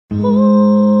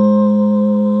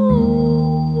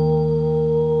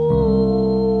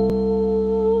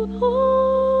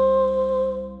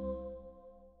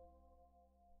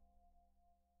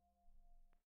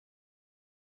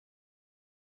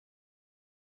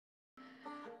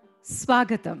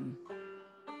Swagatam,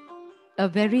 a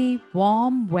very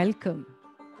warm welcome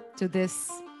to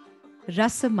this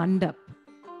Rasa Mandap,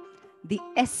 the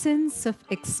essence of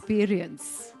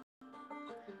experience.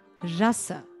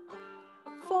 Rasa,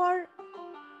 for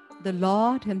the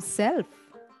Lord Himself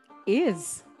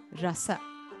is Rasa,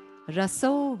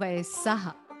 Raso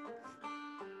Vaisaha.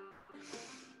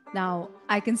 Now,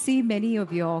 I can see many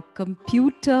of your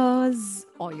computers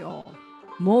or your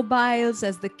mobiles,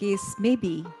 as the case may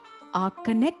be, are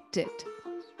connected.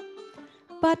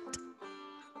 But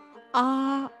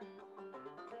are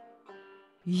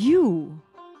you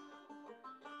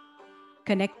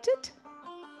connected?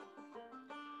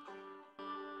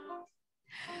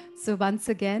 So once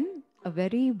again, a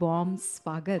very warm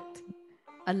swagat,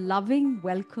 a loving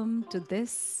welcome to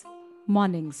this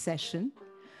morning session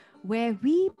where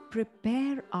we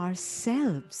prepare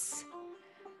ourselves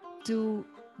to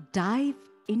dive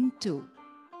into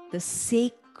the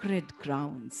sacred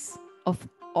grounds of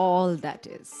all that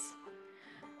is.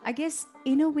 I guess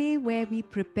in a way where we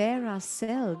prepare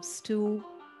ourselves to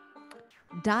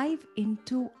dive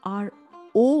into our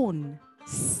own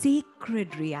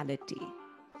sacred reality,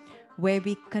 where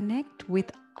we connect with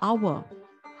our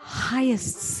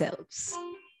highest selves.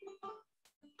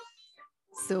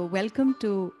 So welcome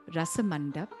to Rasa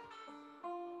Mandap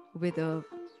with a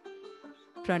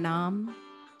pranam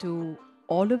to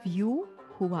all of you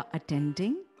who are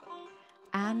attending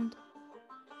and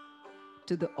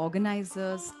to the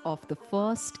organizers of the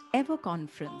first ever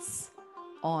conference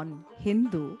on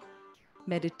Hindu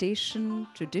meditation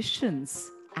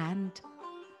traditions and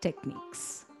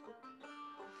techniques.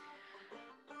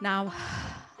 Now,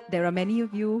 there are many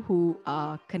of you who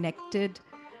are connected,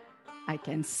 I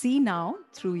can see now,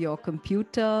 through your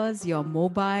computers, your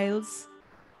mobiles,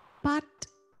 but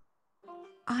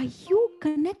are you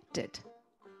connected?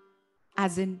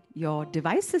 As in your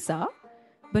devices are,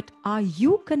 but are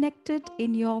you connected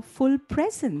in your full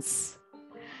presence?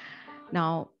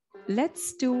 Now,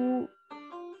 let's do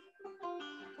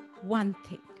one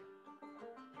thing.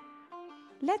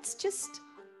 Let's just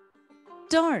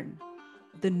turn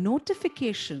the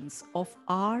notifications of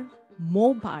our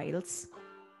mobiles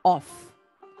off,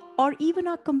 or even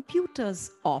our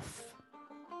computers off.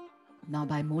 Now,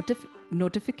 by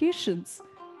notifications,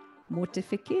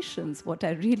 what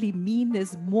I really mean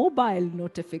is mobile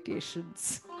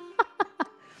notifications.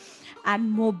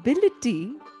 And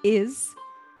mobility is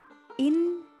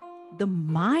in the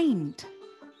mind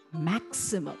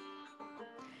maximum.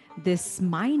 This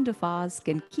mind of ours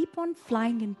can keep on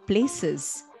flying in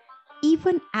places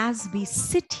even as we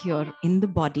sit here in the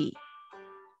body.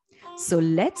 So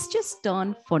let's just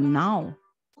turn for now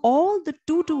all the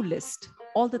to-do list,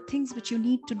 all the things which you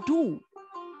need to do,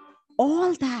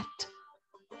 all that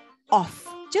off.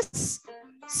 Just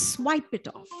swipe it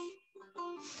off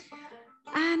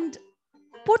and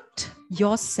put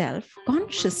yourself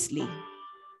consciously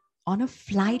on a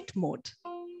flight mode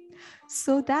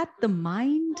so that the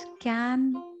mind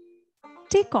can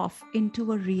take off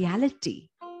into a reality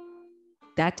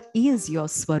that is your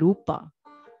swarupa,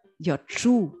 your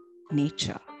true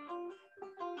nature.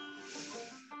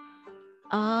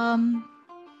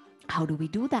 How do we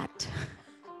do that?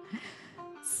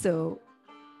 So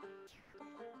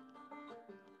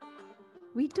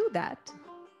we do that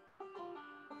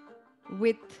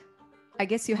with, I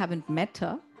guess you haven't met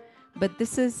her, but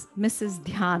this is Mrs.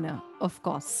 Dhyana, of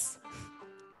course.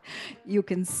 You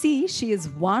can see she is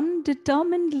one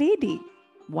determined lady.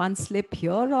 One slip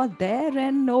here or there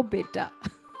and no beta.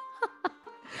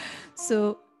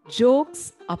 So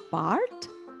jokes apart,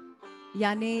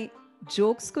 यानी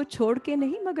jokes को छोड़ के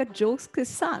नहीं मगर jokes के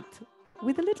साथ,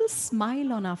 with a little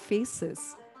smile on our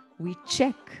faces, we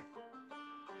check.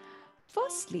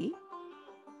 Firstly,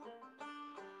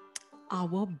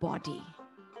 our body.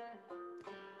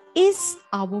 Is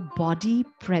our body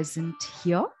present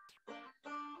here?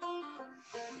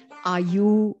 Are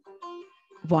you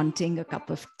wanting a cup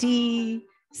of tea,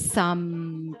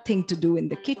 something to do in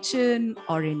the kitchen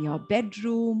or in your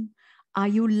bedroom? Are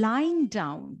you lying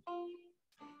down?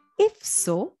 If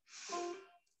so,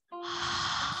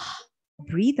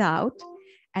 breathe out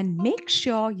and make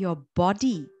sure your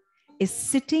body is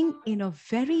sitting in a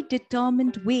very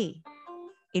determined way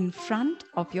in front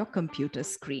of your computer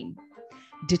screen.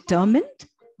 Determined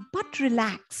but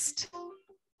relaxed.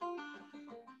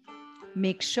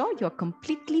 Make sure you're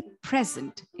completely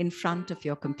present in front of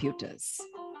your computers.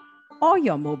 or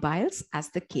your mobiles, as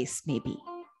the case may be.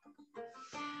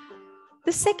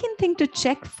 The second thing to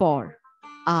check for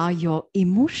are your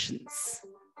emotions.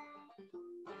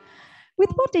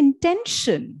 With what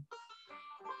intention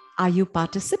are you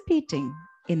participating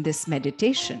in this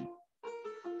meditation?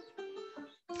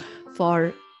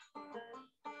 For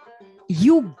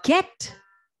you get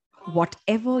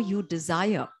whatever you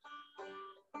desire.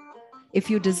 If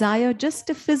you desire just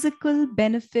a physical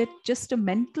benefit, just a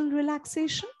mental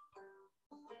relaxation,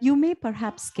 you may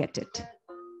perhaps get it.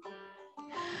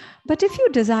 But if you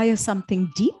desire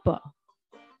something deeper,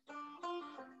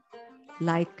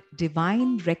 like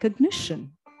divine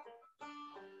recognition,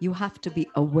 you have to be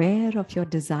aware of your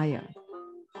desire.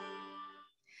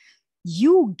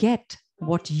 You get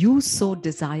what you so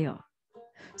desire.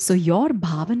 So your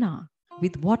bhavana,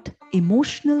 with what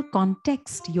emotional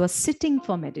context you're sitting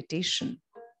for meditation,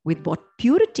 with what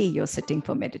purity you're sitting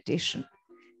for meditation,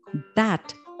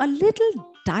 that a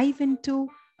little dive into,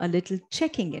 a little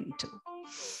checking into.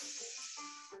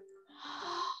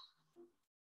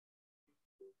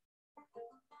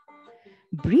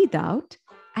 Breathe out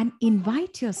and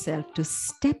invite yourself to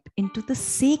step into the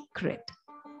sacred.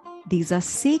 These are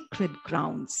sacred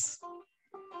grounds.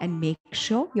 And make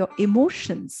sure your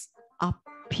emotions are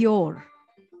pure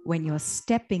when you're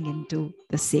stepping into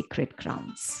the sacred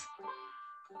grounds.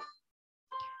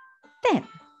 Then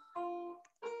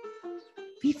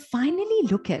we finally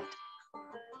look at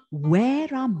where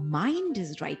our mind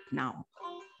is right now.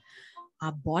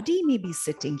 Our body may be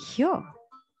sitting here,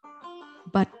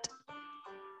 but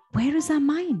where is our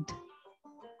mind?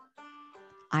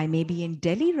 I may be in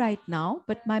Delhi right now,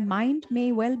 but my mind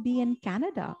may well be in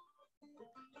Canada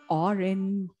or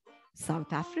in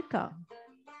South Africa,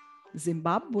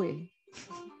 Zimbabwe,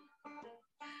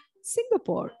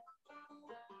 Singapore.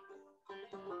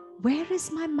 Where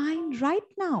is my mind right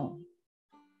now?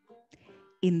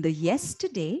 In the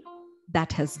yesterday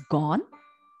that has gone,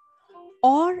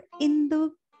 or in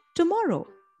the tomorrow,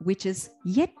 which is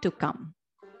yet to come?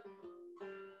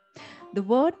 The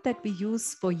word that we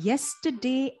use for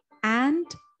yesterday and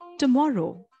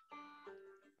tomorrow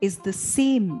is the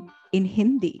same in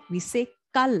Hindi. We say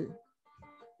kal.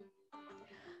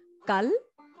 Kal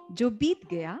जो बीत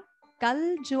गया,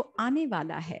 कल जो आने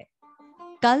वाला है,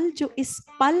 कल जो इस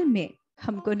पल में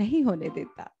हमको नहीं होने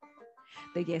देता.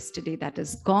 The yesterday that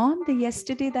is gone, the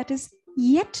yesterday that is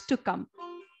yet to come.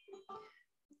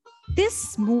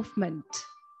 This movement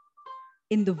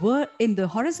in the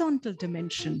horizontal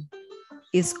dimension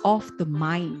is of the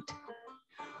mind.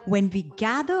 When we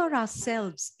gather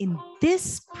ourselves in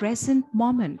this present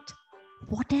moment,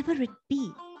 whatever it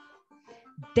be,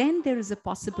 then there is a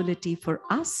possibility for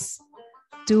us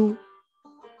to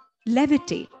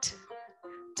levitate,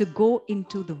 to go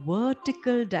into the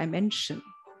vertical dimension,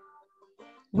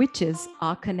 which is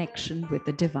our connection with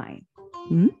the divine.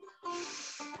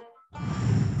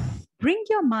 Bring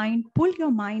your mind, pull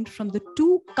your mind from the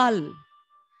two kal,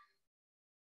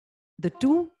 the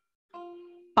two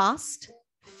past,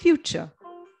 future.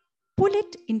 Pull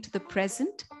it into the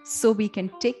present so we can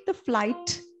take the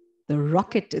flight, the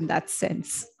rocket in that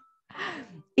sense,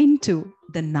 into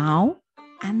the now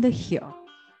and the here.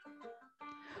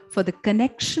 For the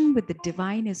connection with the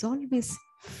divine is always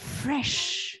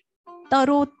fresh,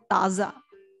 taro taza,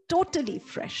 totally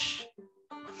fresh.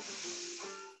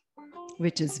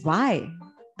 Which is why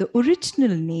the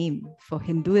original name for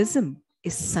Hinduism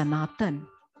is Sanatan,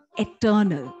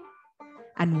 eternal.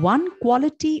 And one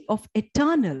quality of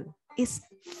eternal is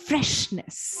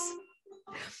freshness.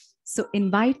 So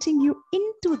inviting you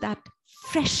into that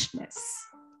freshness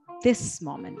this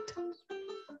moment,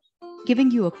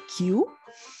 giving you a cue,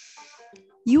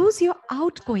 use your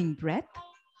outgoing breath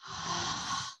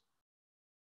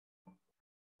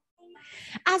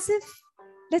as if,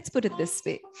 let's put it this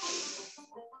way,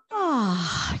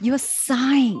 you're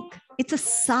sighing. It's a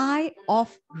sigh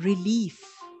of relief.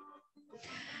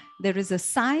 There is a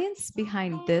science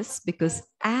behind this, because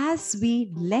as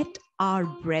we let our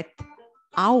breath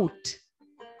out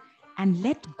and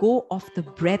let go of the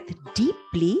breath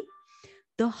deeply,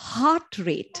 the heart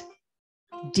rate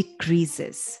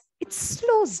decreases. It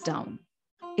slows down.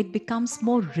 It becomes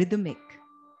more rhythmic.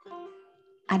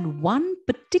 And one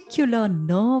particular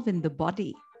nerve in the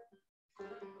body,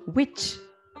 which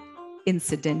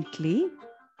incidentally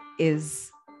is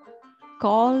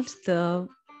called the,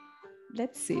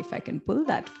 let's see if I can pull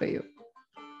that for you,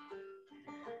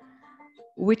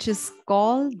 which is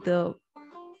called the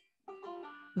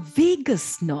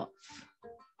vagus nerve,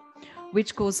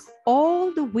 which goes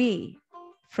all the way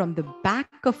from the back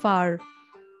of our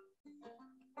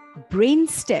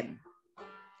brainstem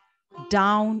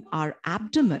down our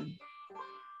abdomen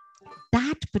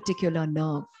that particular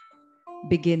nerve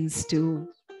begins to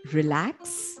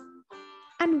relax,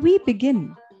 and we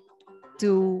begin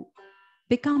to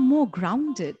become more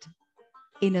grounded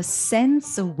in a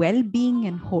sense of well-being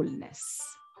and wholeness.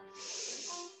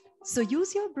 So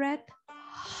use your breath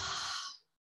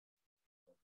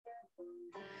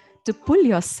to pull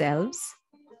yourselves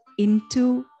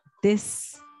into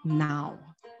this now.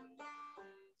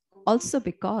 Also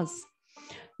because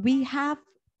we have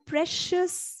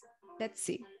precious, let's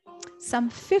see, some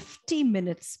 50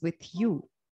 minutes with you.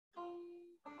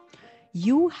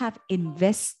 You have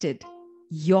invested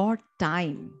your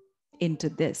time into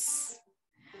this.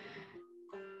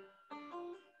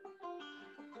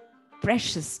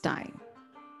 Precious time.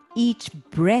 Each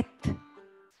breath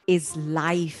is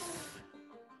life.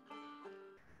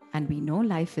 And we know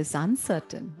life is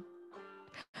uncertain.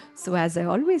 So as I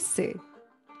always say,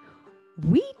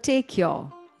 we take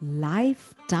your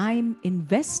lifetime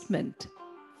investment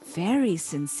very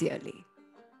sincerely.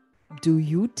 Do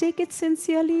you take it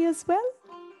sincerely as well?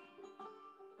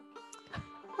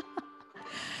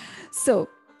 So,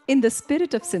 in the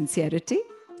spirit of sincerity,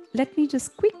 let me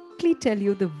just quickly tell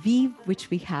you the weave which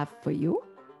we have for you.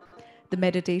 The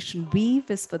meditation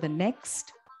weave is for the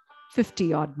next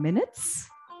 50 odd minutes,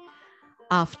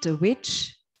 after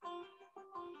which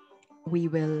we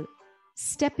will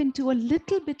step into a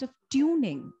little bit of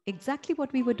tuning, exactly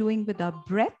what we were doing with our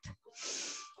breath,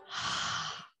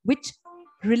 which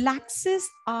relaxes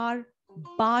our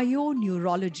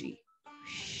bioneurology.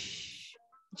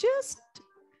 Just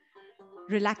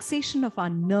relaxation of our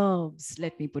nerves,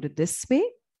 let me put it this way,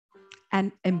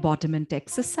 and embodiment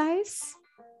exercise.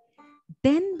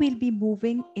 Then we'll be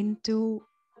moving into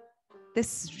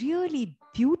this really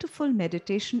beautiful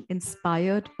meditation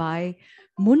inspired by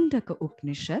Mundaka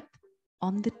Upanishad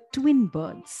on the twin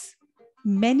birds.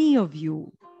 Many of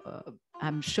you,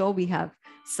 I'm sure we have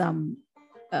some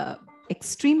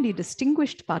extremely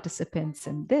distinguished participants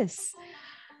in this.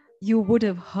 You would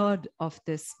have heard of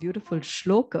this beautiful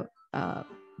shloka,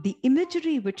 the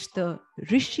imagery which the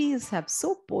rishis have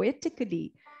so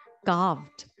poetically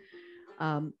carved.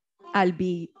 I'll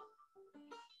be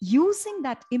using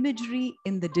that imagery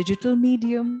in the digital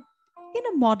medium in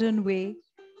a modern way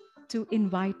to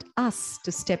invite us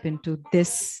to step into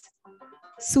this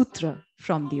sutra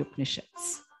from the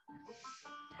Upanishads.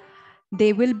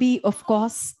 There will be, of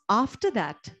course, after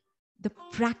that, the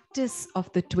practice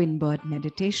of the twin bird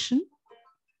meditation.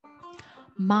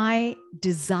 My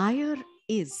desire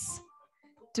is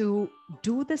to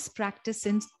do this practice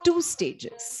in 2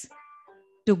 stages,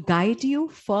 to guide you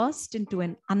first into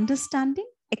an understanding,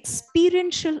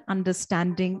 experiential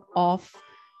understanding of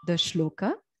the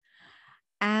shloka,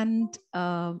 and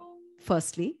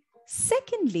firstly.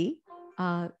 Secondly,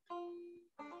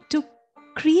 to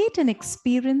create an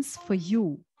experience for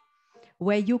you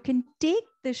where you can take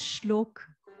this shlok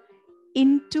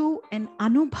into an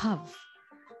anubhav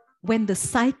when the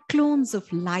cyclones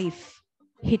of life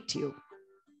hit you,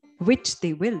 which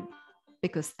they will,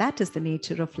 because that is the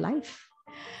nature of life.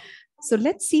 So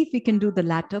let's see if we can do the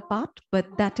latter part,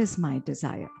 but that is my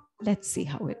desire. Let's see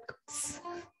how it goes.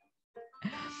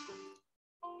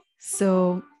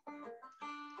 So,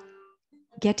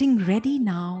 getting ready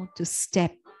now to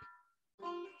step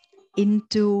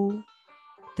into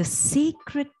the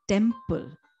sacred temple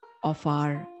of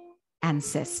our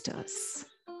ancestors.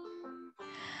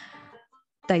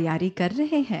 तैयारी कर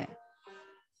रहे हैं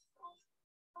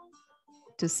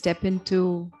to step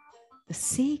into the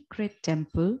sacred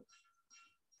temple,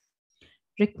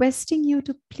 requesting you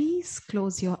to please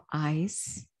close your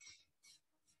eyes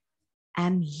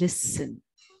and listen.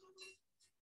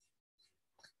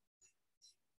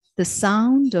 The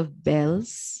sound of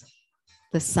bells,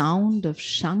 the sound of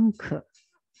shankha,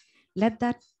 let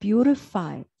that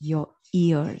purify your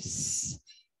ears.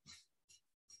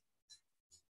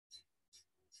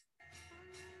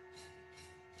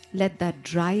 Let that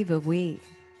drive away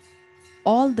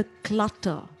all the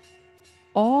clutter,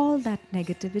 all that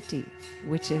negativity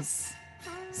which is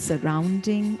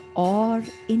surrounding or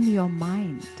in your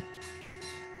mind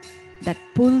that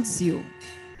pulls you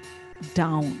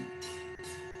down.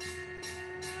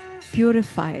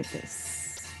 Purify this.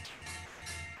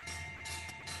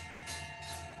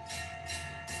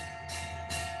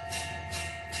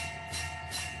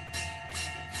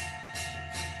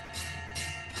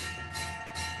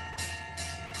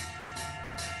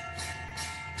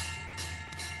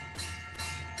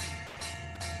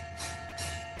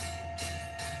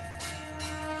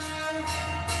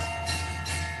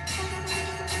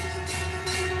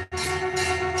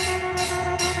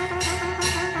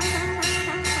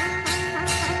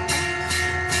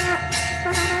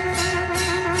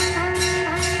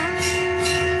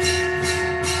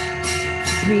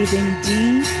 Breathing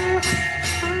deep.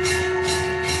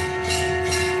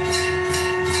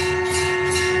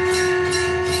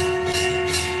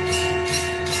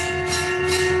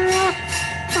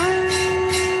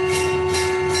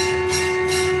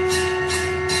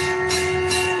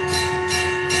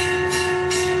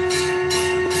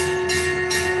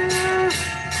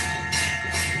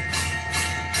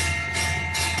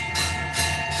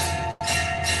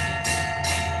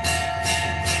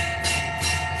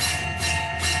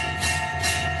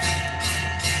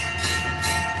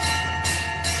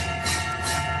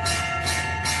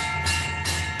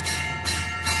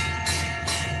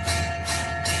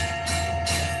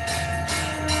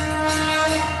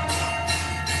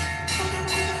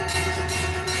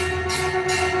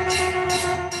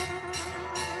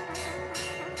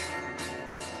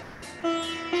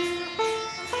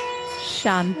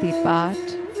 Shanti Path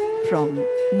from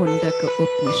Mundaka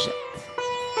Upanishad.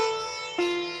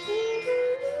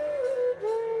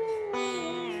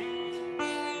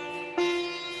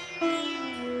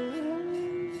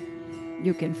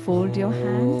 You can fold your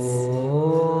hands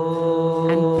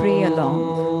and pray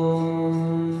along.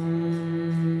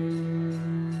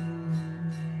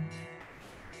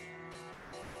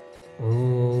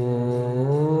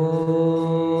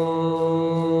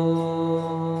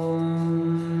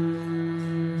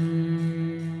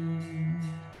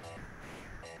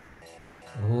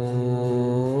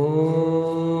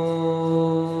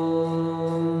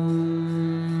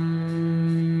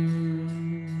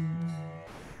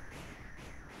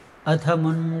 अथ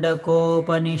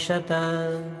मुण्डकोपनिषत्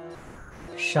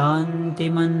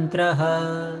शान्तिमन्त्रः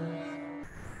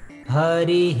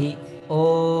हरिः ॐ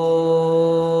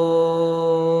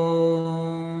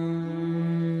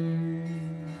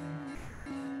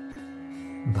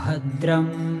भद्रं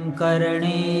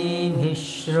कर्णेभिः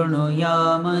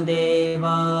शृणुयाम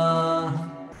देवाः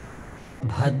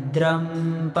भद्रं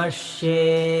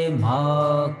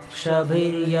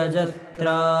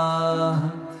पश्येमाक्षभिर्यजत्राः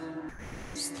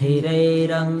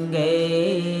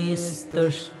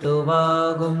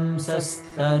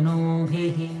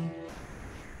स्थिरैरङ्गैस्तुष्टुवागुंसस्तनूभिः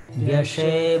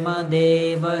व्यशेम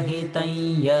देवहितं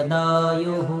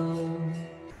यदायुः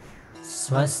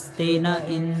स्वस्ति न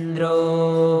इन्द्रो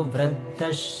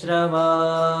वृद्धश्रवाः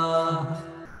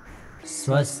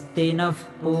स्वस्ति नः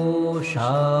पूषा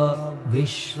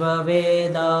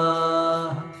विश्ववेदाः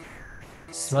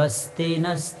स्वस्ति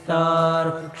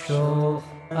नस्तार्क्ष्यो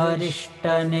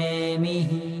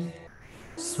अरिष्टनेमिः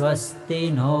स्वस्ति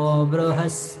नो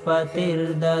बृहस्पतिर्दधातु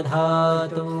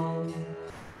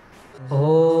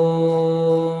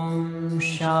ॐ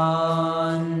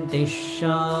शान्ति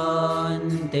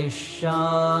शान्ति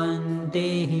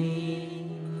शान्तिः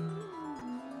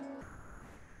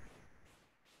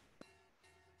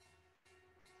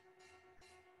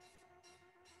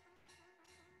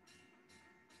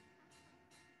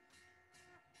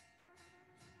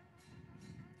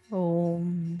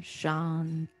Om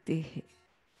Shanti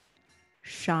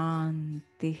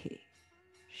Shanti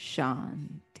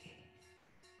Shanti.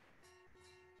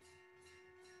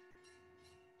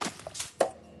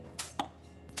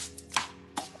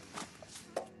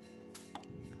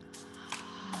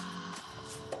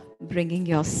 Bringing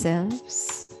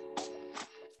yourselves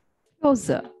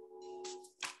closer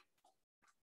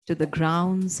to the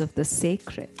grounds of the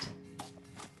sacred,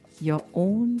 your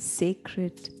own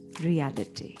sacred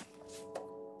reality.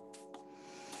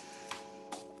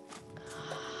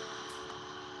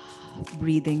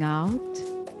 Breathing out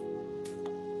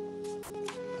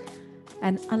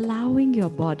and allowing your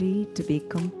body to be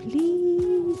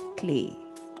completely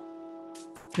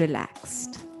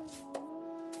relaxed.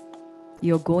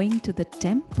 You're going to the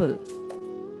temple,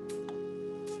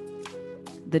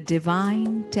 the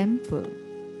divine temple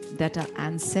that our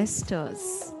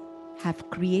ancestors have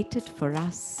created for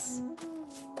us.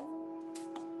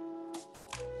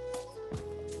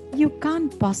 You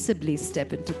can't possibly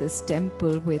step into this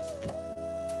temple with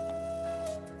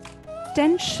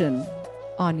tension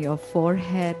on your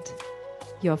forehead,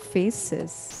 your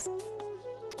faces.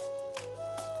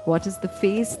 What is the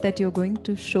face that you're going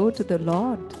to show to the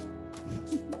Lord?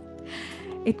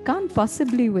 It can't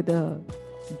possibly with a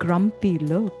grumpy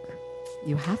look.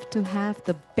 You have to have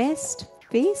the best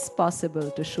face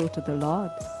possible to show to the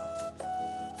Lord.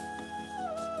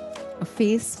 A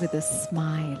face with a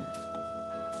smile.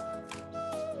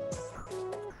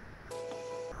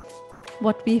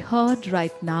 What we heard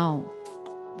right now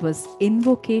was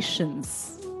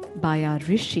invocations by our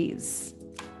rishis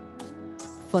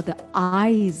for the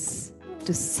eyes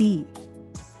to see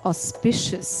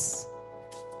auspicious,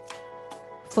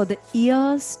 for the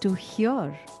ears to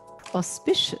hear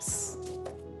auspicious,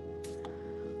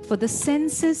 for the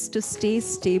senses to stay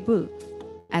stable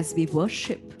as we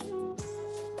worship,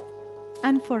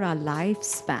 and for our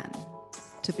lifespan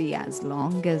to be as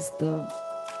long as the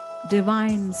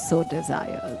divine so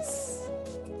desires.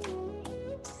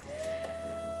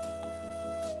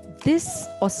 This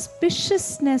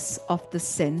auspiciousness of the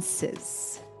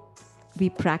senses we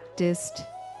practiced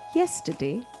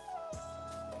yesterday,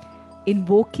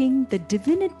 invoking the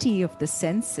divinity of the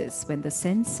senses when the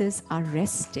senses are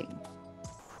resting.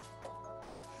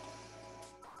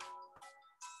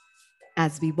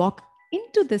 As we walk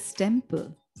into this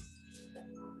temple,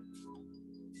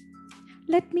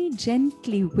 let me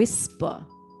gently whisper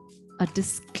a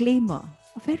disclaimer,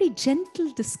 a very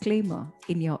gentle disclaimer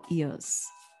in your ears.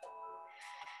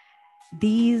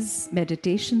 These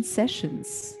meditation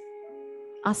sessions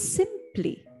are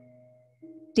simply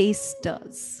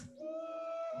tasters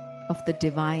of the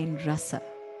divine rasa.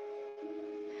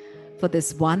 For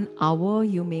this 1 hour,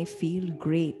 you may feel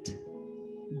great,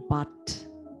 but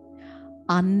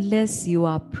unless you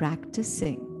are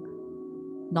practicing,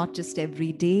 not just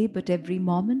every day, but every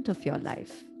moment of your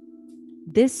life,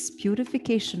 this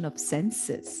purification of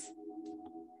senses,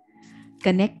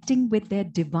 connecting with their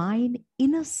divine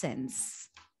inner sense,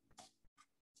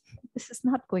 this is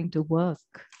not going to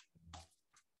work.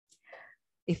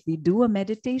 If we do a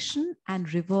meditation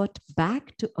and revert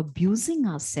back to abusing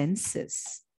our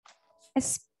senses,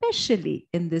 especially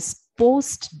in this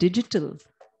post-digital,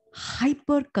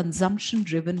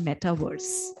 hyper-consumption-driven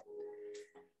metaverse,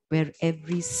 where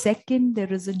every second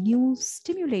there is a new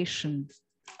stimulation,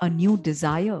 a new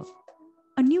desire,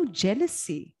 a new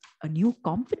jealousy, a new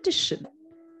competition,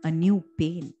 a new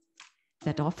pain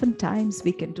that oftentimes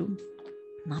we can do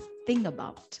nothing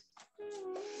about.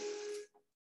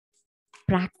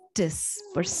 Practice,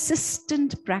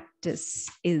 persistent practice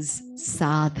is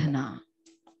sadhana.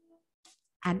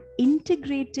 And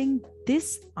integrating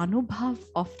this anubhav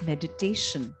of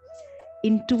meditation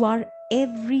into our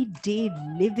everyday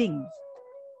living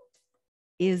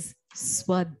is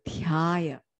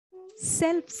swadhyaya,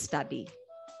 self-study,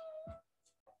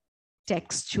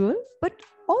 textual, but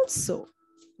also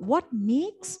what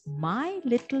makes my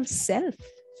little self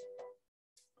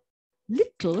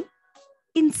little,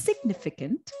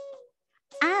 insignificant,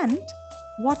 and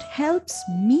what helps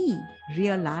me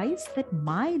realize that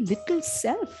my little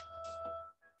self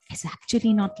is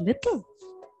actually not little.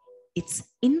 It's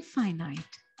infinite.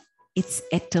 It's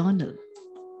eternal.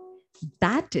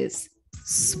 That is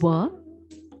swadhyaya,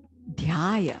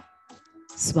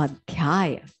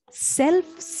 swadhyaya,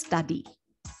 self-study.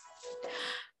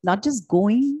 Not just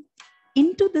going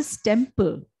into this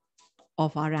temple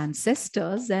of our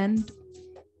ancestors and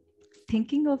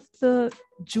thinking of the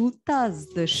jutas,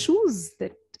 the shoes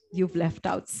that you've left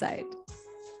outside.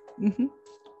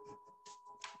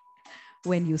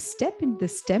 When you step in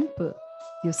this temple,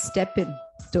 you step in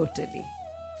totally.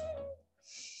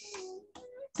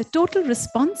 The total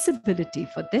responsibility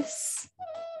for this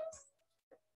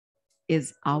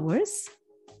is ours,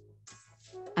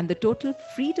 and the total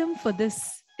freedom for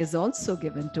this is also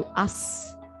given to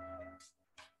us.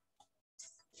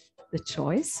 The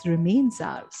choice remains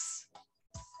ours.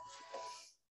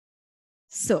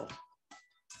 So,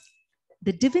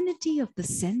 the divinity of the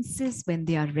senses when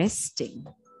they are resting,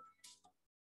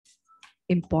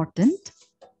 important.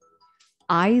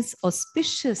 Eyes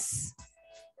auspicious,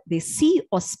 they see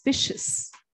auspicious.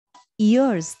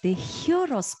 Ears, they hear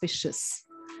auspicious.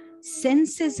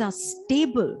 Senses are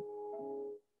stable,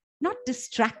 not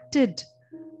distracted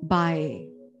by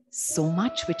so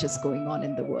much which is going on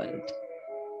in the world.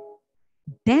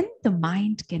 Then the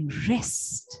mind can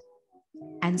rest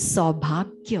and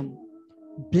saubhagyam,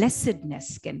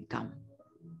 blessedness can come.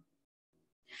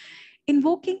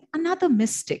 Invoking another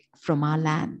mystic from our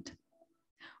land,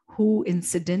 who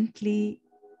incidentally,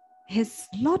 his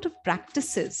lot of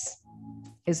practices,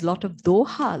 his lot of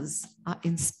dohas are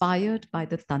inspired by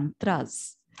the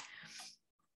tantras.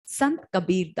 Sant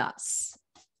Kabir Das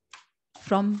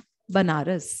from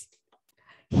Banaras,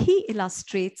 he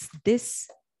illustrates this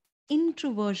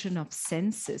introversion of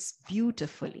senses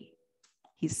beautifully.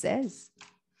 He says,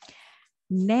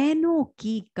 Naino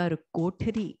ki kar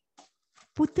kothari,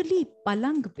 putli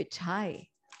palang bichhaye,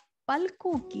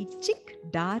 palko ki chik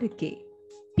dar ke,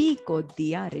 pee ko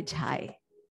diya rijhaye.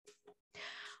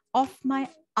 Of my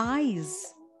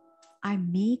eyes, I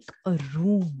make a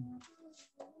room.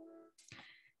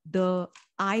 The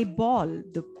eyeball,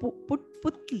 the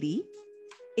putli,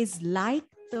 is like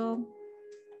the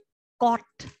cot.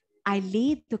 I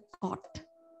lay the cot.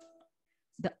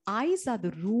 The eyes are the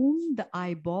room, the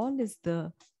eyeball is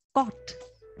the cot.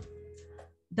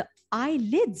 The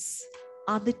eyelids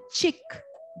are the chick,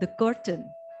 the curtain.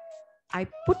 I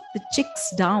put the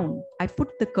chicks down. I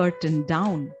put the curtain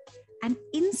down. And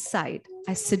inside,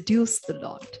 I seduce the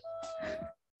Lord.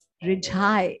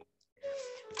 Rijhai,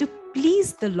 to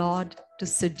please the Lord, to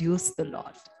seduce the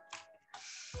Lord.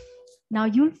 Now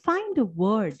you'll find a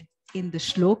word in the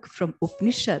shlok from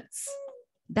Upanishads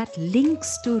that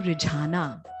links to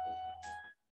Rijhana.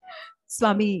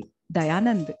 Swami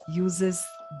Dayanand uses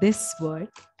this word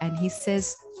and he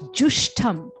says,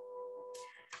 Jushtam.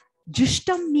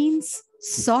 Jushtam means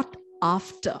sought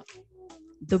after.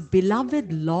 The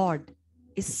beloved Lord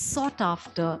is sought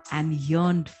after and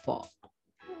yearned for.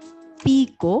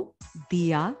 Piko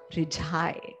diya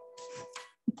rijhai.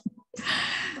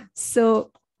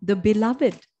 So the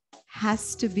beloved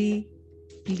has to be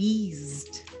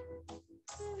pleased.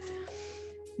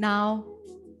 Now,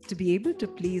 to be able to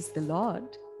please the Lord,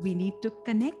 we need to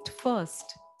connect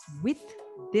first with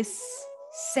this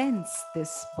sense,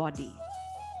 this body.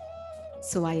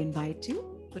 So I invite you,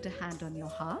 put a hand on your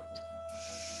heart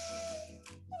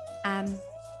and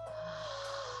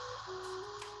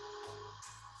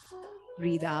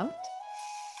breathe out.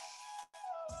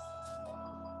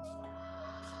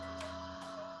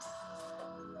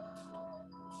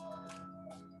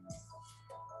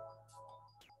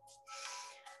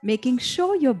 Making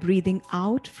sure you're breathing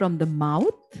out from the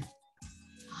mouth.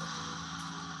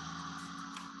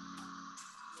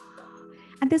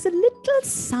 And there's a little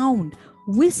sound,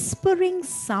 whispering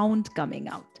sound coming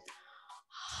out.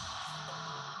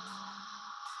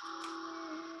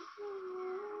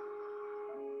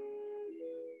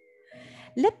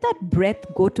 Let that breath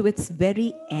go to its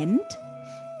very end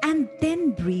and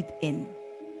then breathe in.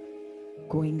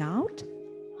 Going out.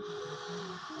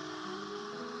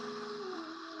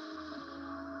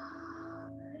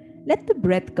 Let the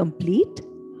breath complete.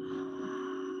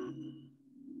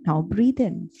 Now breathe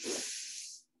in.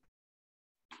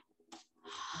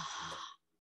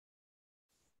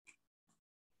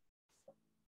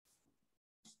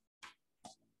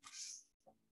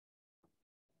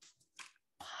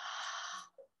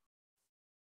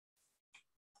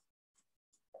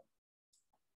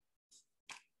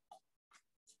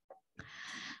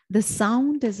 The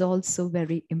sound is also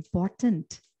very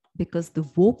important because the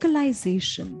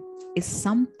vocalization is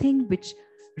something which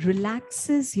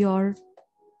relaxes your,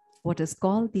 what is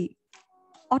called the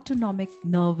autonomic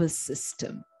nervous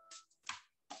system.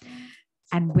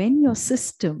 And when your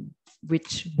system,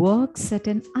 which works at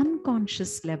an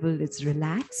unconscious level, is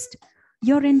relaxed,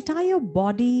 your entire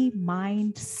body,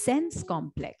 mind, sense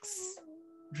complex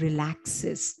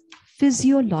relaxes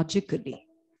physiologically.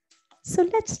 So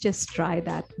let's just try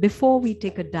that. Before we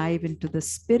take a dive into the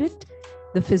spirit,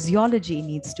 the physiology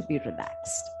needs to be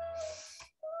relaxed.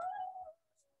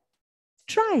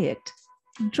 Try it.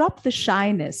 Drop the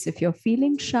shyness. If you're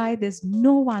feeling shy, there's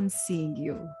no one seeing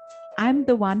you. I'm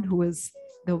the one who is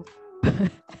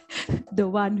the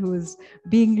one who is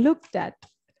being looked at.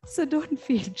 So don't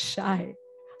feel shy.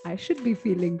 I should be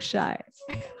feeling shy.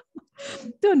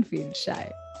 Don't feel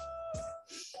shy.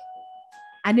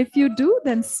 And if you do,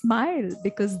 then smile,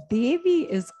 because Devi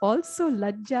is also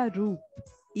Lajja Roop.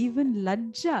 Even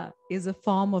Lajja is a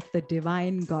form of the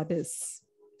divine goddess.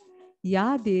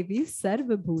 Ya Devi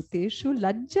Sarva Bhuteshu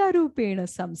Lajja Rupena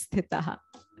Samsthitaha.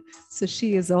 So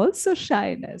she is also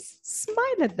shyness.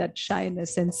 Smile at that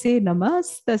shyness and say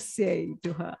Namastasyai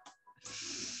to her.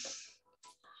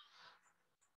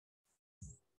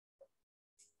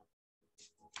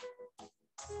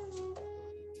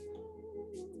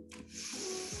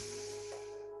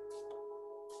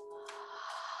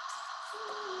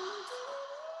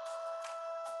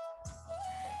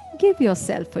 Give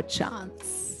yourself a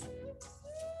chance.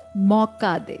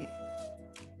 Mauka de.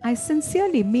 I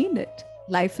sincerely mean it.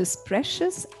 Life is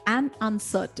precious and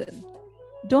uncertain.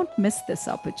 Don't miss this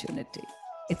opportunity.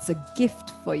 It's a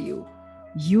gift for you.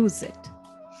 Use it.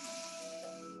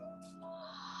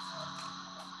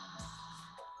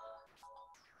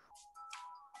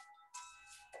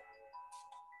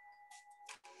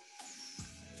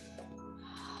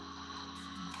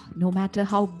 No matter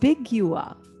how big you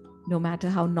are, no matter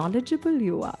how knowledgeable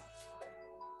you are,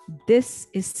 this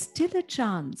is still a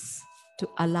chance to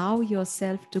allow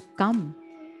yourself to come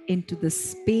into the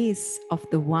space of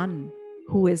the one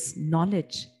who is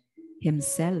knowledge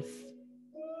himself,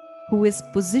 who is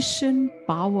position,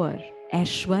 power,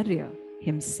 Aishwarya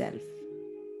himself,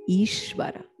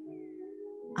 Ishvara.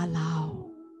 Allow,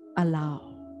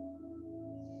 allow.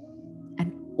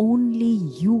 And only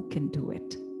you can do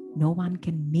it. No one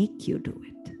can make you do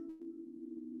it.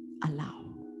 Allow.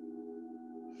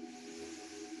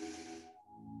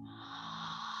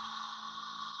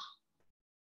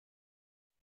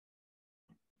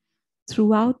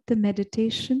 Throughout the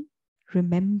meditation,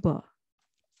 remember,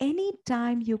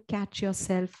 anytime you catch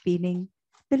yourself feeling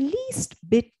the least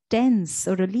bit tense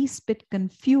or a least bit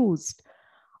confused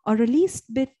or a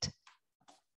least bit,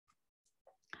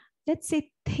 let's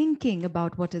say, thinking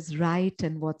about what is right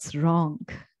and what's wrong,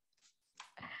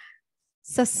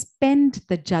 suspend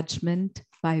the judgment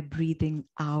by breathing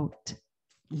out.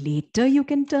 Later, you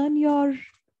can turn your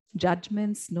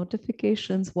judgments,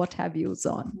 notifications, what have yous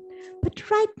on. But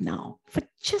right now, for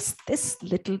just this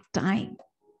little time,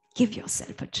 give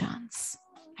yourself a chance.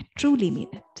 I truly mean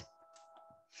it.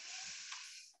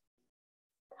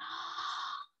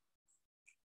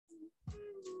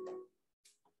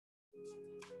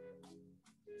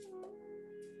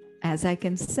 As I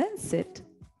can sense it,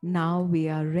 now we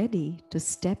are ready to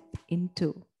step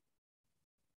into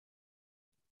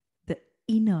the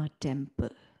inner temple.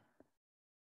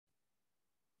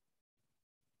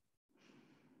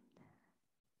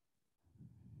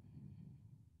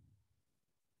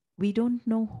 We don't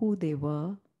know who they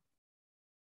were,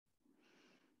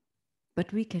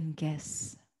 but we can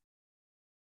guess.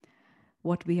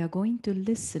 What we are going to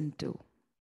listen to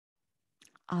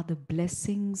are the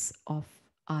blessings of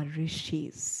our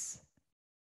rishis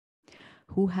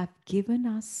who have given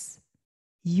us,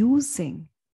 using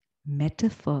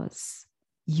metaphors,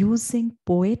 using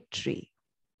poetry,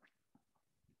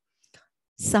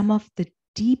 some of the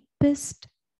deepest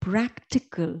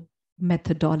practical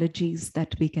methodologies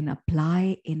that we can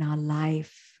apply in our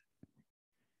life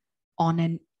on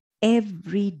an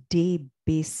everyday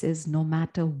basis, no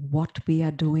matter what we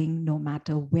are doing, no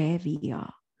matter where we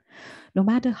are, no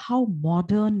matter how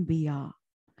modern we are,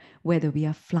 whether we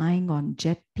are flying on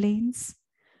jet planes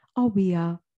or we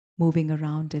are moving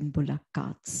around in bullock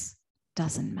carts,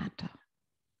 doesn't matter.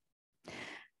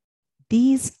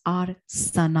 These are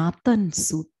Sanatan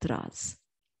Sutras,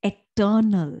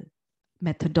 eternal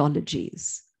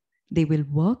methodologies. They will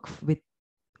work with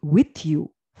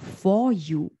you, for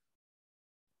you,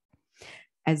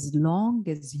 as long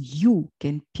as you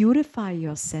can purify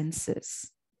your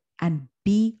senses and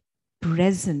be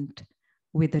present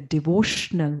with a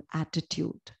devotional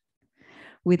attitude,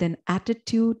 with an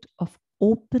attitude of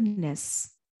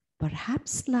openness,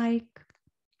 perhaps like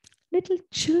little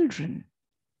children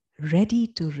ready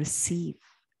to receive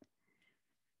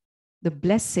the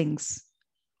blessings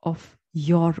of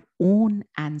your own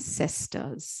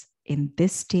ancestors in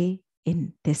this day,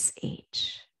 in this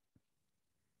age.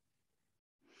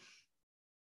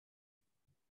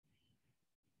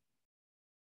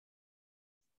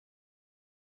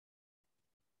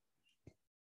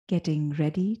 Getting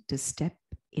ready to step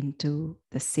into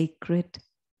the sacred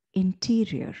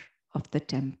interior of the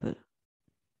temple.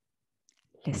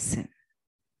 Listen.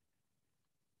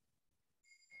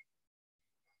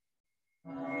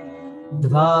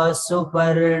 द्वा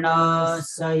सुपर्णा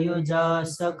सयुजा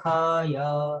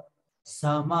सखाया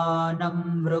समानं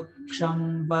वृक्षं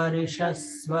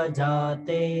वर्षस्व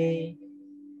जाते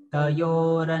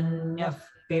तयोरन्यः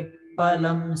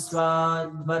पिप्पलं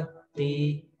स्वाद्वत्ति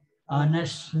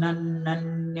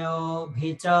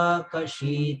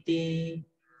अनश्नन्नन्योऽभिचाकशीति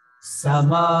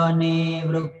समाने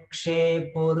वृक्षे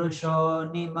पुरुषो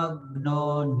निमग्नो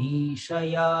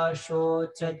नीशया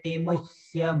शोचति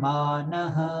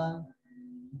मुह्यमानः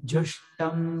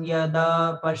जुष्टं यदा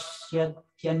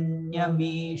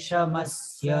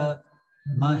पश्यत्यन्यमीशमस्य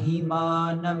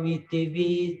महिमानमिति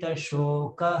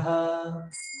वीतशोकः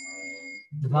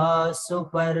द्वा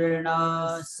सुपर्णा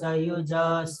सयुजा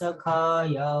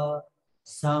सखाया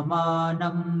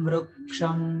समानं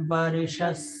वृक्षं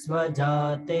वर्षस्व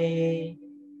जाते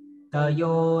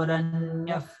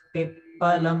तयोरन्यः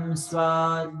पिप्पलं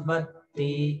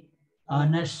स्वाद्वत्ति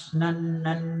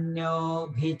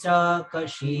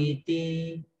अनश्नन्नन्योऽभिचाकशीति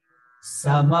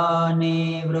समाने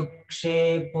वृक्षे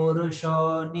पुरुषो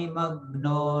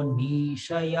निमग्नो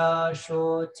नीशया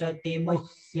शोचति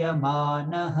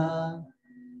मुह्यमानः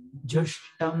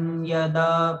जुष्टं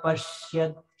यदा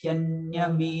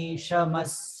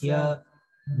पश्यत्यन्यमीशमस्य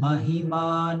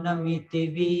महिमानमिति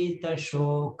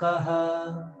वीतशोकः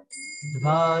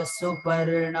द्वा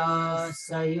सुपर्णा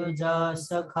सयुजा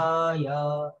सखाया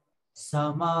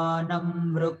समानं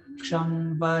वृक्षं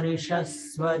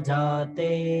वर्षस्व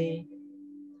जाते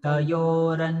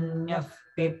तयोरन्यः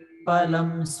पिप्पलं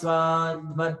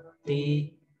स्वाद्वत्ति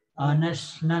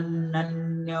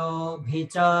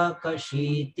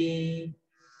अनश्नन्नन्योऽभिचाकशीति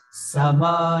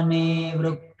समाने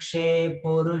वृक्षे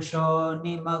पुरुषो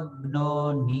निमग्नो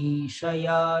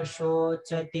नीशया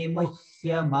शोचति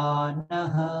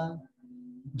मुह्यमानः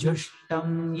जुष्टं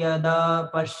यदा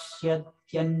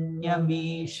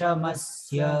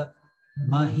पश्यत्यन्यमीशमस्य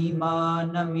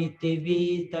महिमानमिति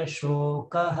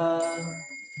वीतशोकः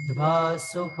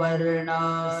द्वासुपर्णा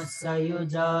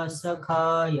सयुजा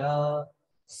सखाया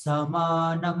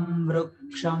समानं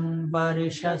वृक्षं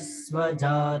वर्षस्व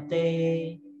जाते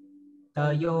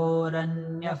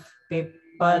तयोरन्यः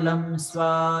पिप्पलं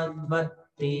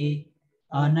स्वाद्वत्ति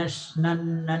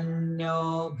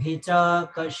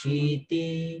अनश्नन्नन्योऽभिचाकशीति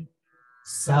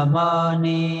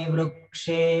समाने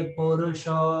वृक्षे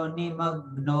पुरुषो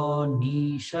निमग्नो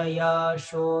नीशया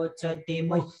शोचति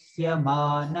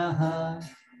मुह्यमानः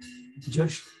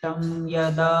जुष्टं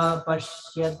यदा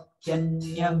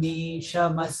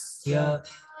पश्यत्यन्यमीशमस्य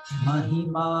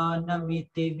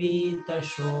महिमानमिति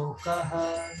वीतशोकः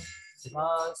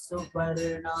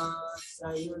वासुपर्णा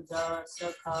सयुजा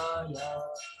सखाया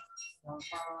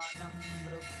समानं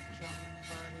वृक्षं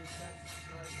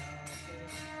परिषत्स्वजाते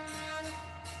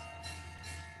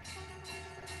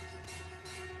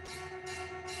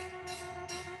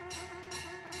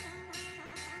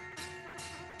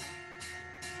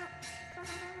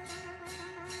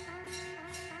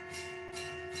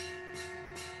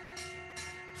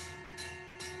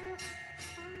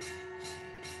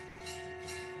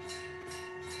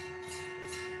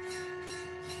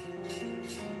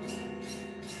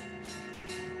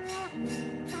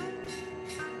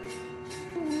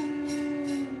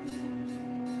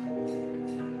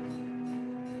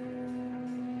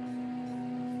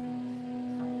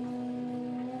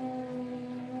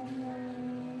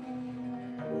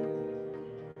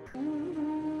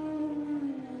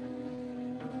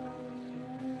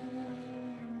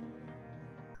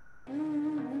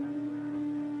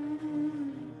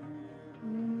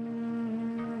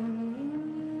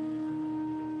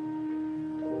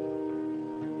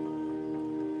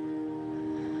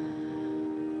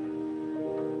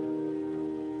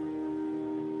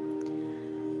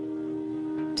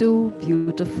Two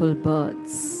beautiful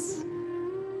birds,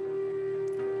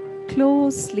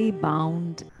 closely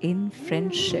bound in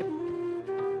friendship,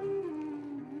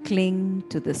 cling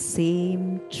to the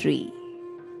same tree.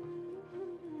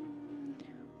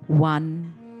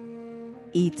 One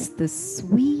eats the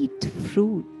sweet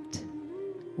fruit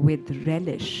with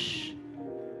relish,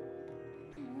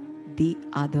 the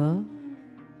other,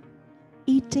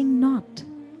 eating not,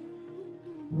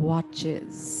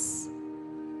 watches.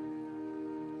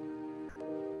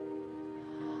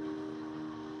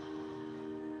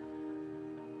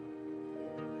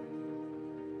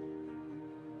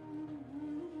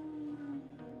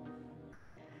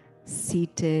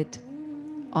 Seated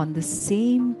on the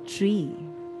same tree,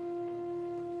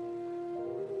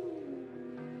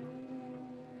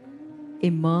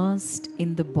 immersed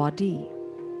in the body,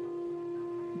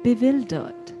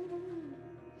 bewildered,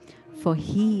 for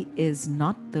he is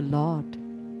not the Lord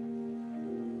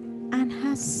and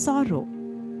has sorrow.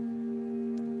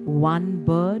 One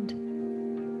bird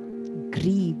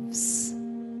grieves,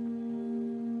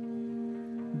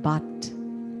 but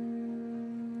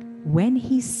when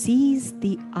he sees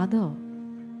the other,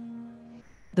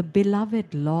 the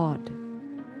beloved Lord,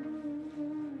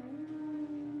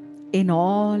 in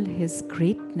all his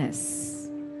greatness,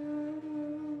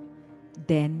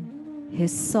 then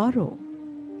his sorrow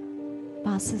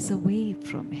passes away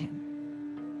from him.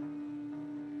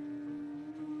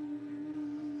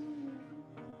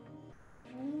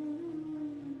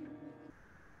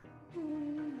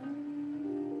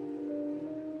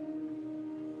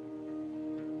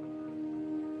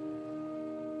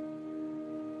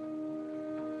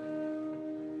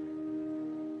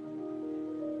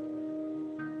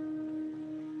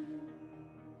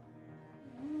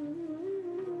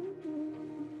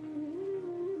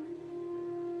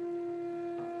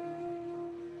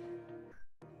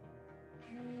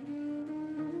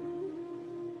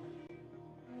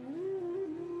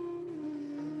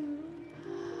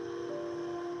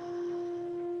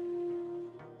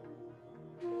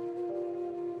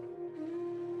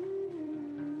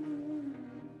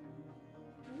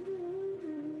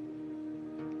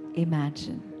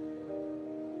 Imagine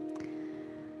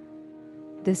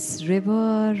this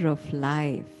river of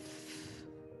life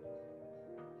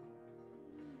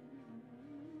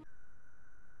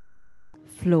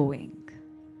flowing.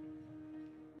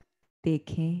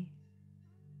 देखें,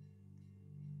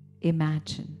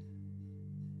 imagine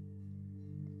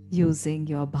using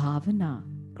your bhavana,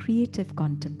 creative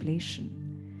contemplation,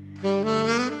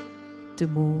 to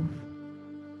move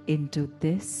into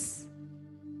this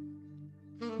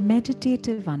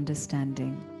meditative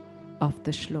understanding of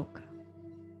the shloka.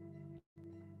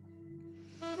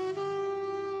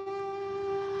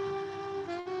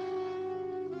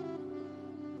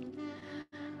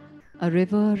 A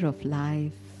river of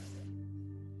life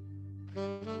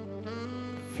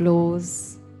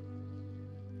flows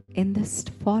in this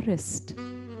forest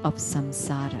of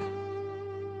samsara.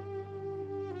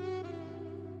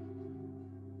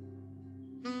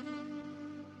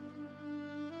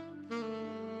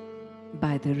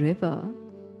 By the river,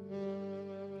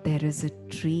 there is a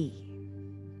tree.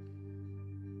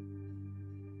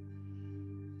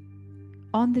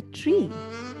 On the tree,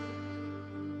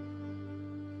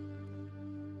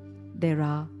 there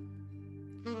are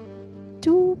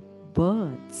two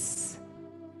birds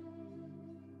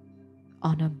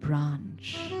on a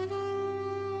branch.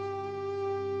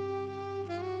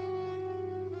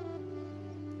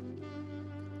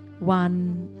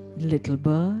 One little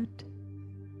bird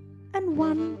and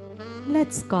one,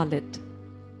 let's call it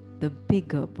the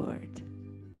bigger bird.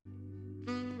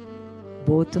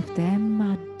 Both of them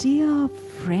are dear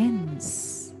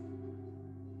friends.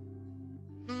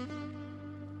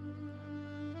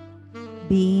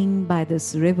 Being by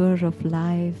this river of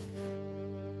life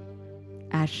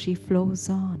as she flows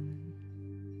on.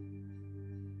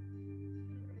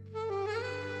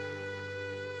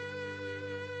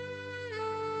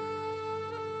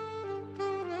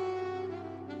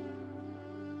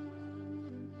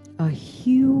 A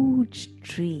huge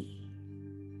tree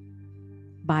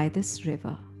by this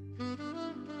river.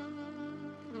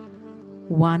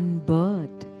 One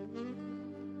bird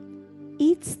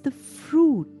eats the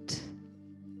fruit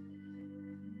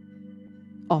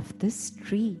of this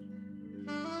tree.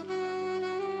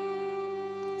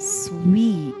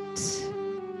 Sweet.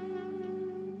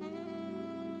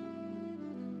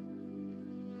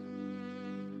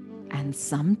 And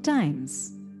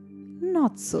sometimes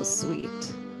not so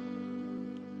sweet.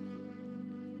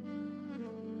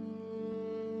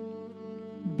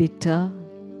 Bitter,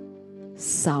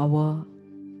 sour.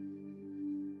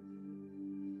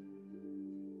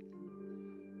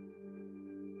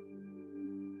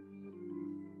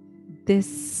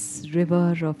 This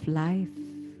river of life,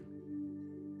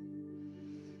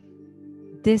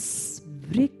 this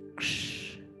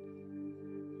vriksh,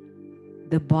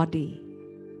 the body,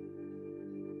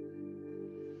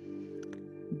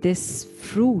 this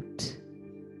fruit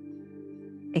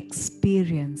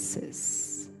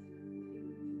experiences.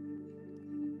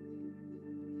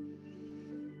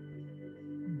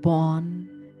 Born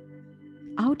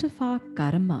out of our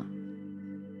karma,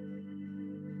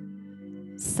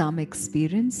 some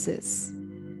experiences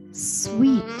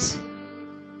sweet,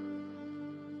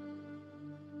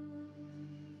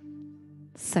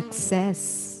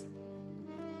 success,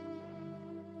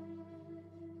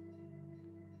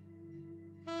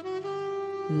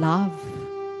 love,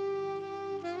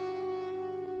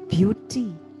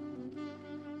 beauty,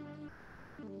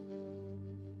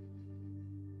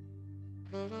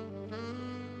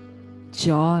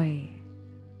 joy,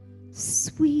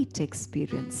 sweet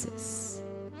experiences.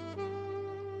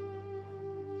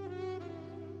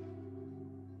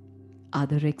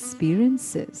 Other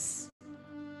experiences,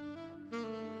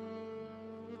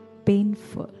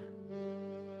 painful,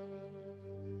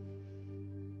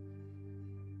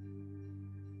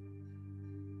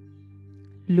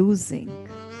 losing,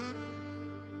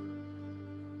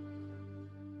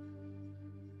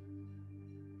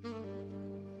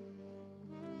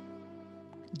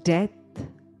 death,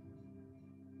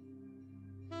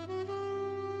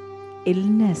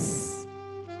 illness,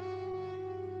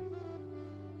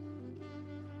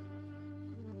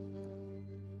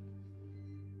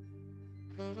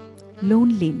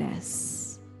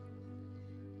 loneliness,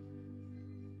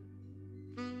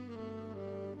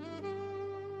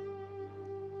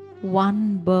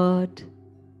 one bird,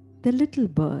 the little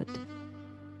bird,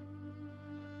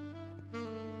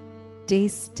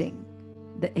 tasting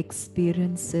the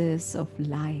experiences of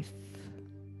life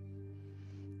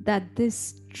that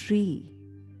this tree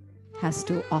has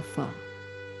to offer.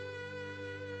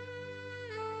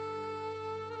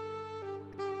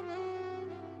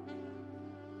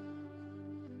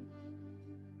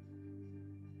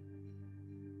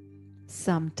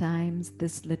 Sometimes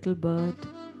this little bird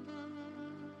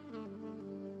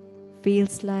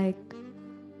feels like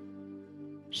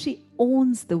she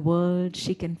owns the world,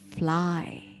 she can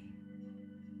fly.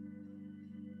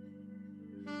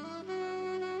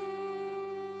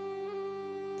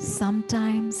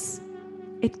 Sometimes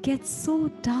it gets so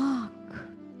dark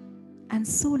and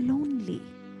so lonely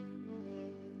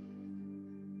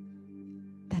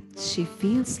that she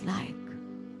feels like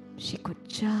she could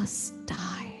just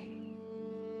die.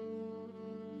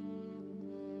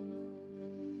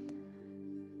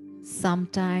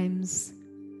 Sometimes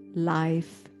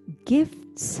life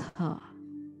gifts her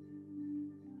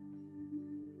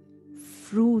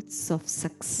fruits of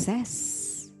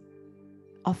success,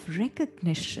 of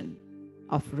recognition,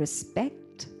 of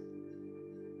respect.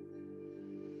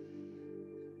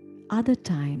 Other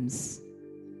times,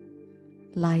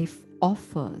 life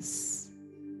offers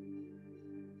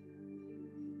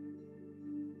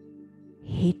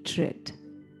hatred,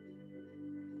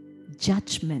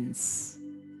 judgments,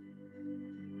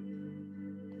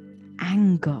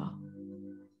 anger,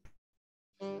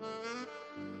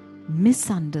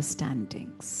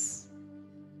 misunderstandings,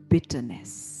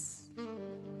 bitterness.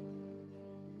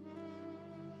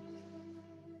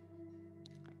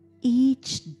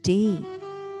 Each day,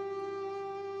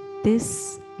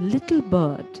 this little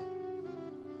bird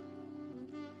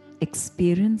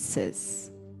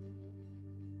experiences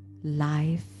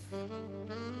life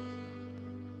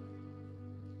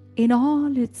in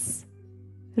all its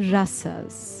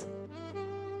rasas,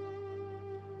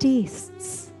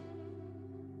 tastes,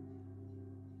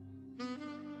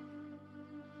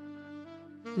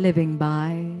 living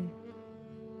by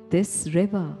this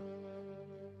river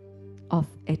of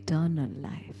eternal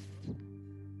life.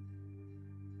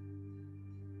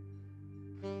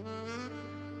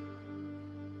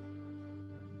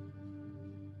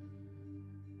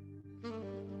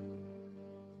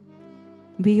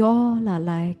 We all are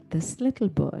like this little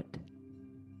bird,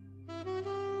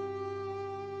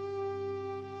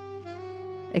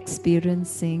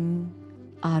 experiencing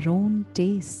our own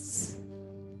tastes,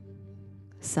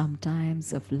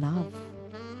 sometimes of love,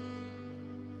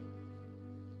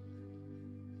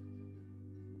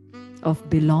 of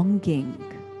belonging,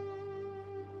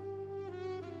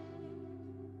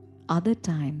 other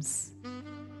times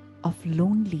of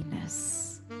loneliness,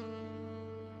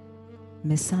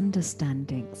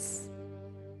 misunderstandings,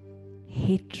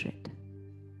 hatred.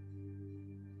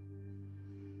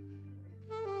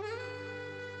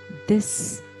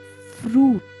 This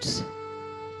fruit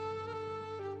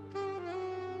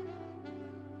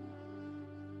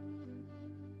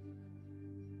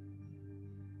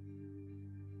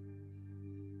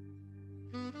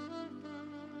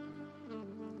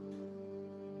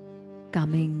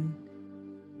coming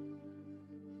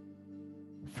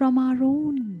from our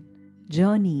own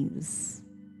journeys,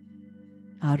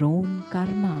 our own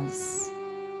karmas,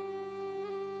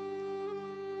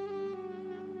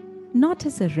 not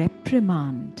as a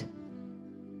reprimand,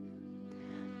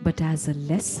 but as a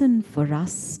lesson for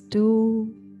us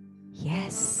to,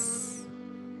 yes,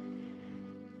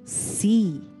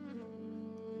 see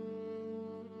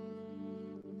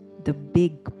the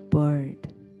big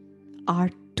bird, our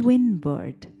twin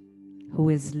bird, who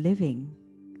is living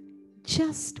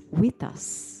just with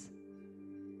us.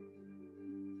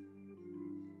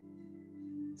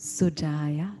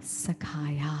 Sujaya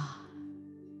Sakhaya.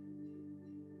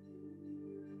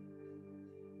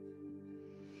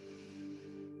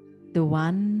 The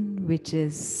one which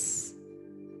is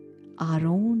our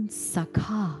own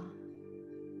Sakha,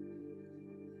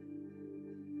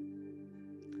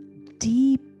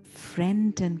 deep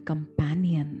friend and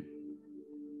companion,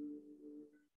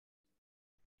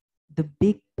 the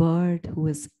big bird who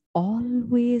is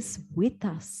always with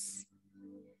us,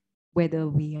 whether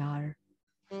we are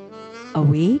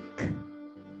awake,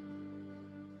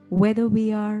 whether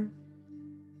we are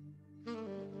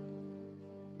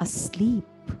asleep,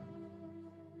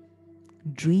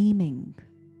 dreaming.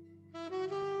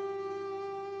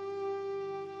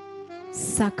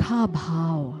 Sakha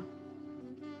Bhav.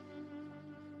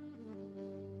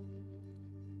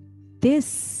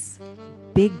 This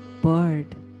big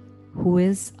bird who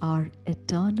is our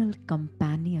eternal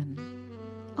companion,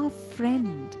 our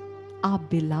friend, our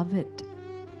beloved,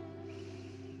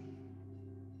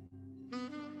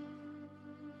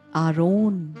 our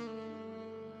own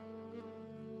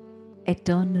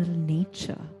eternal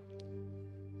nature.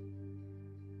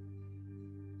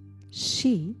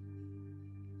 She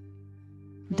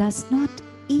does not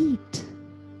eat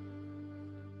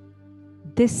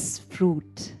this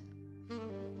fruit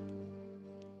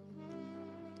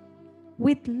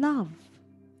with love.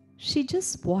 She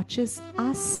just watches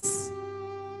us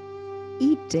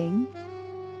eating,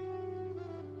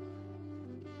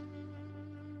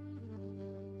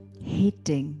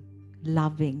 hating,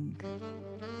 loving,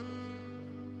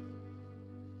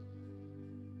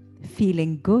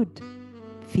 feeling good,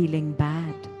 feeling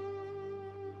bad.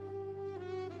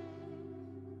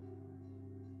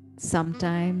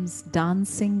 Sometimes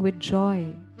dancing with joy,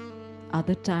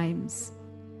 other times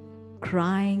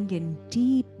crying in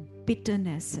deep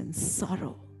bitterness and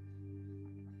sorrow.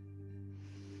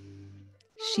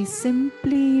 She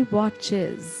simply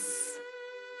watches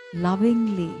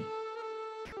lovingly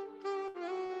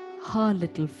her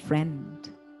little friend.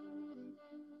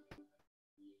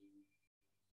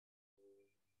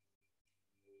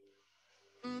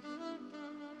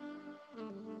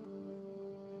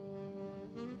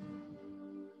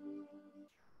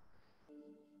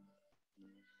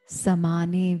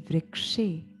 samane vrikshe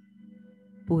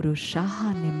purushaha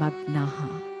nimagnaha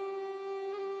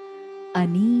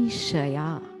anishaya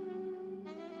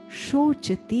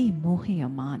shochati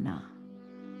mohyamana.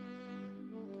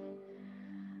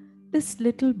 This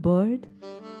little bird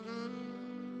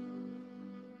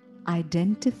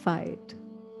identified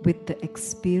with the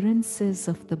experiences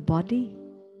of the body,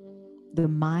 the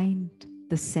mind,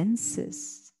 the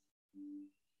senses,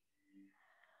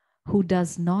 who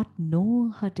does not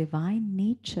know her divine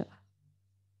nature,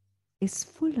 is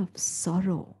full of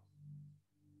sorrow,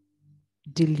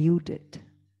 deluded.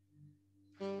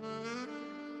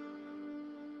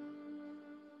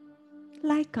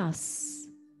 Like us,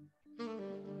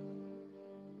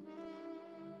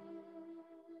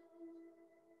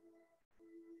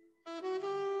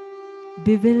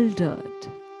 bewildered,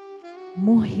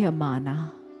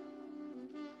 mohyamana,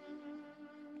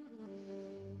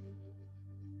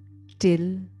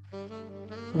 till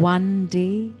one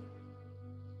day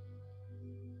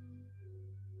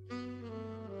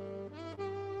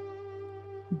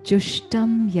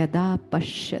jushtam yada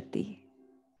pashyati,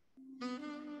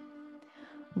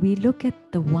 we look at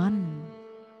the one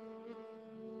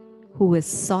who is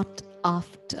sought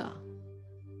after,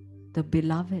 the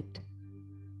beloved.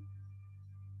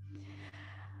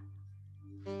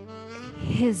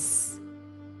 His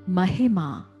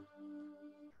mahima,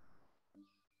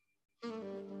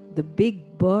 the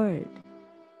big bird,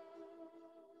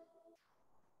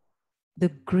 the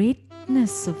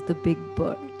greatness of the big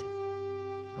bird,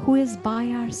 who is by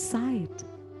our side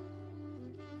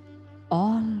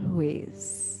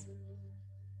always.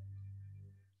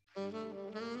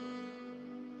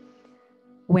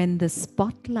 When the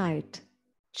spotlight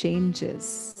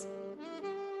changes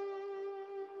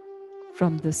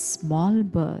from the small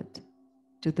bird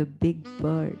to the big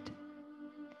bird,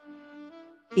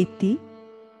 iti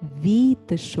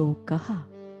vita shokaha,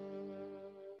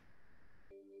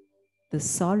 the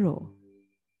sorrow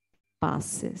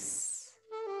passes,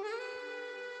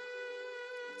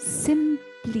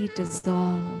 simply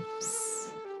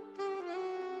dissolves.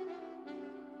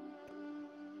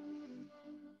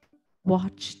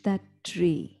 Watch that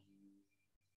tree.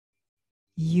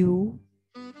 You,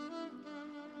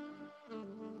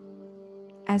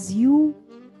 as you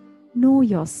know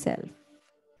yourself,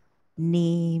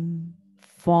 name,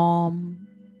 form,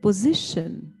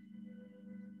 position,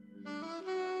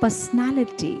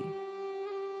 personality,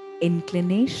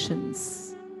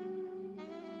 inclinations,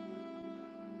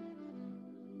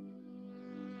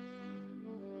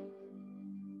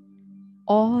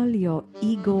 all your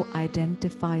ego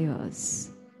identifiers,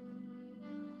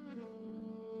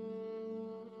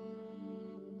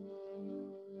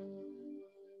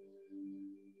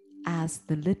 as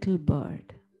the little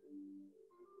bird.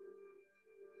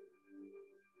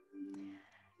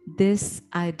 This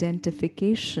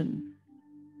identification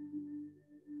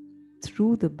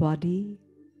through the body,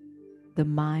 the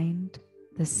mind,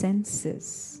 the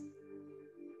senses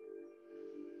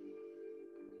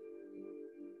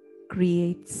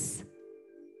creates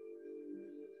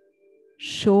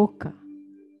shoka,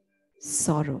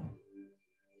 sorrow,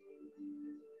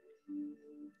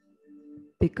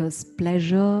 because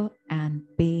pleasure and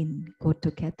pain go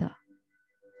together.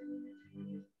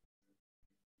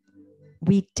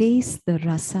 We taste the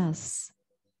rasas,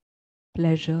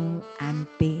 pleasure and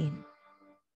pain,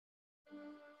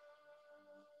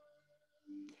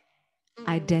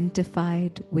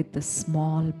 identified with the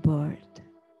small bird.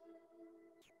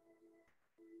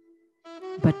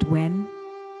 But when,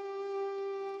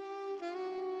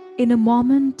 in a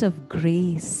moment of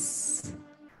grace,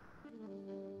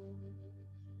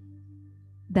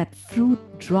 that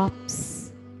fruit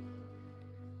drops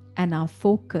and our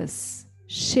focus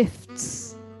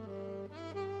shifts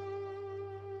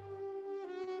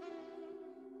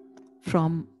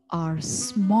from our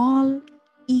small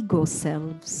ego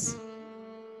selves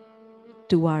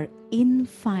to our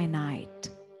infinite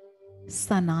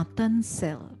Sanatan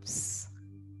selves,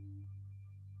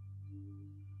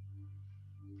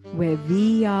 where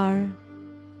we are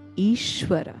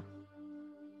Ishvara,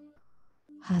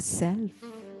 herself,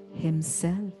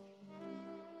 himself.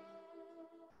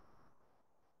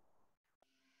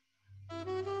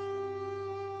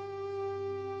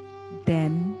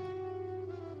 Then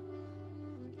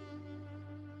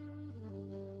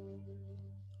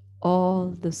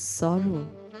all the sorrow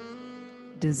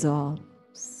dissolves.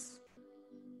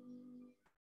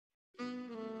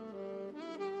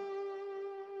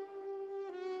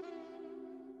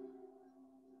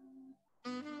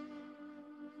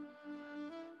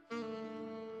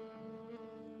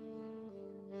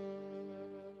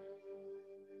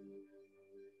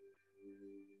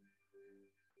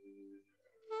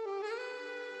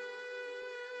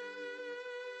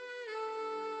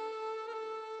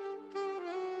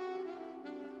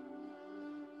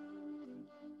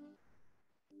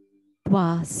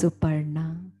 Urdhva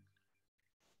Suparna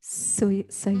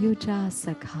Sayuja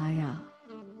Sakhaya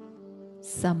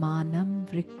Samanam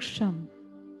Vriksham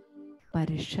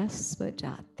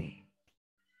Parishasvajate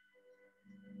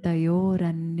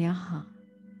Tayoranyaha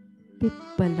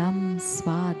Pippalam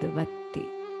Svadavatti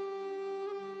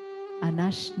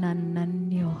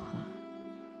Anashnananyoha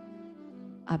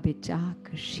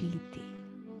Abhijakashiti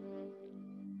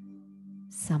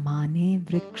Samane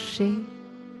Vrikshe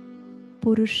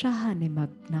Purushaha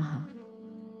Nimagnaha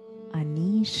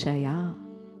Anishaya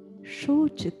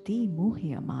Shochati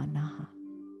Muhyamanaha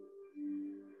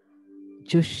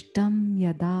Jushtam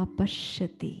Yada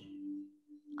Pashyati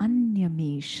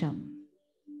Anyamesham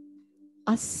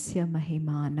Asya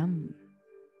Mahimanam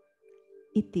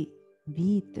Iti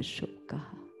Vita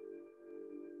Shukaha.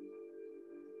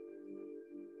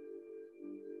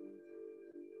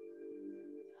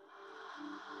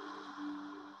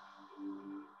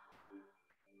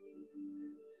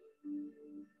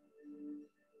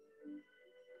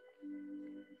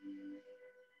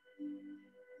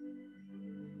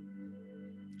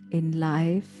 In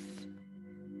life,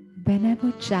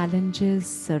 whenever challenges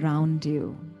surround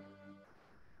you,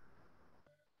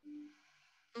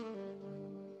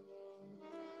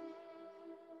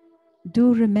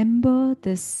 do remember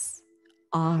this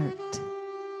art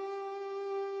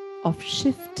of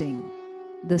shifting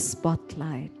the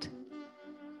spotlight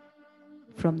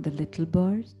from the little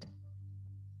bird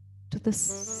to the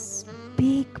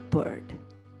big bird.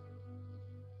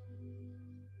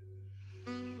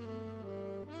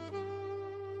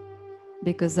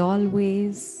 Because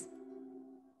always,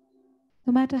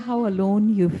 no matter how alone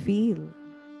you feel,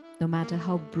 no matter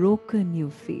how broken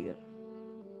you feel,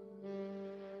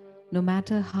 no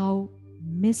matter how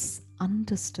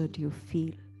misunderstood you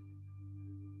feel,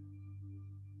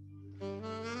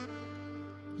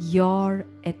 your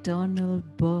eternal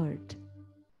bird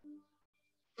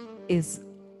is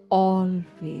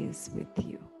always with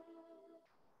you.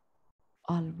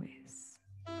 Always.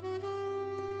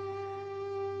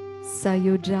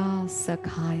 Sayuja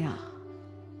Sakhaya,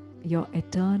 your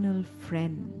eternal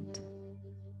friend.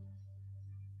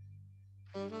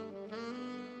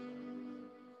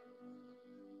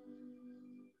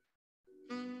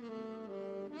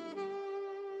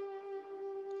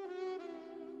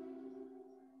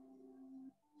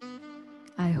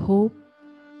 I hope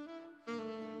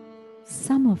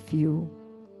some of you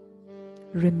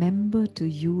remember to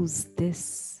use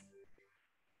this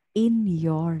in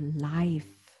your life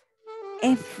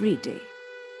every day.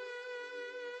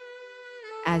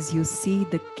 As you see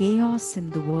the chaos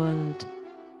in the world,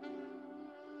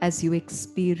 as you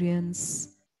experience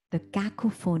the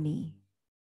cacophony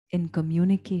in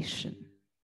communication,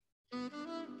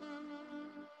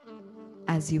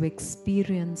 as you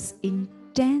experience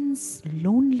intense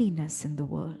loneliness in the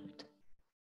world,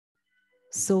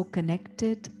 so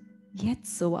connected yet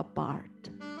so apart.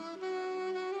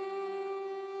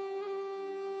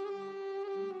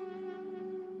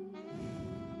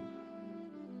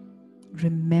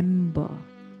 Remember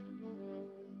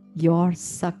your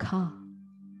Sakha,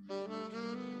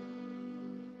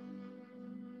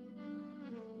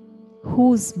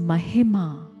 whose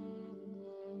Mahima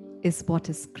is what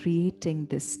is creating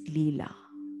this Leela,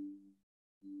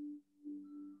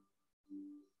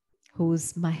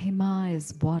 whose Mahima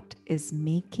is what is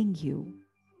making you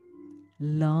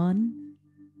learn,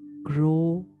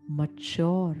 grow,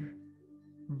 mature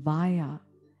via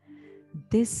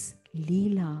this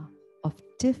Leela of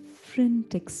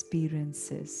different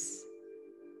experiences,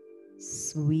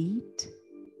 sweet,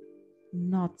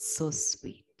 not so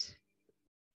sweet,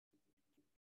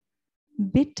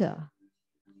 bitter,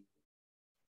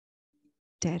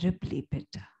 terribly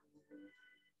bitter,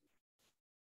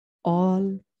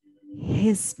 all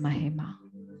His Mahima,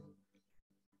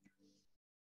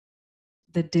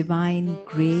 the divine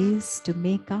grace to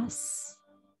make us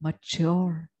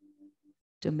mature,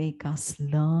 to make us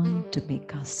learn, to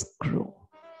make us grow.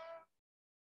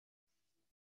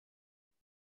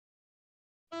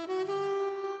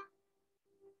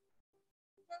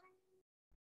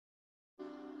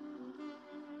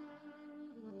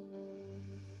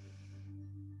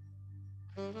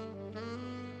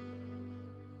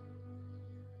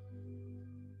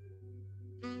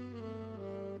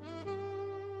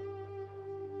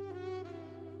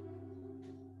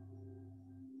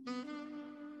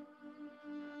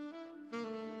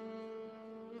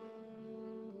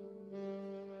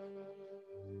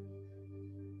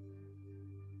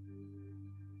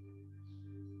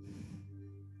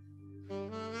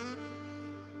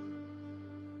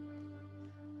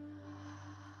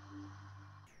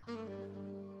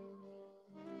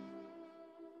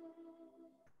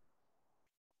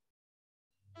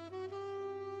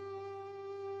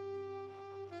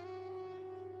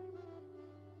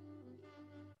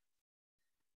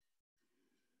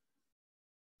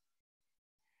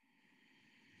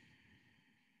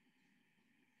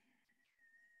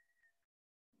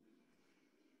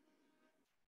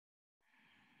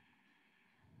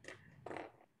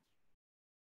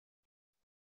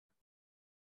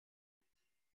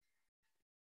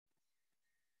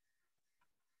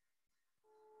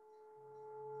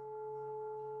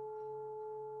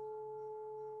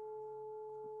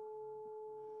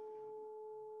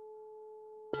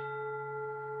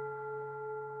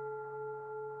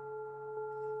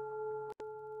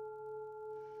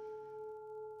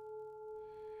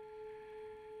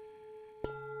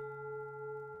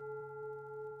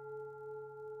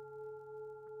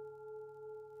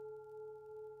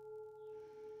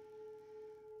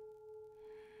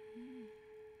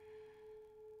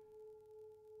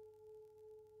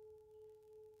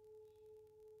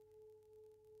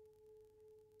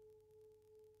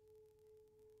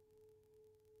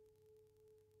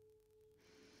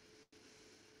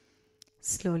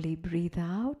 Slowly breathe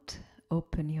out,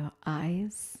 open your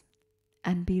eyes,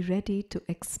 and be ready to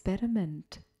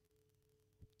experiment.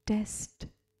 Test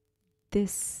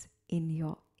this in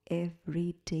your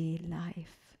everyday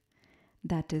life.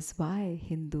 That is why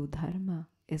Hindu Dharma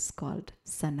is called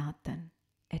Sanatan,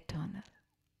 eternal.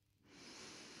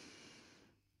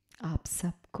 आप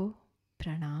सबको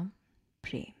प्रणाम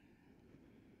प्रेम.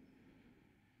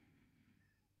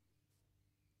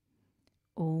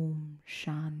 Om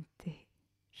Shanti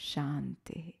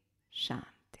Shanti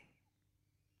Shanti.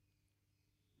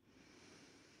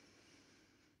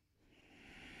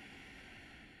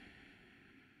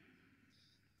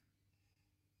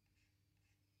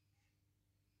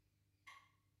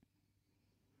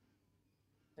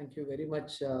 Thank you very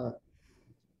much,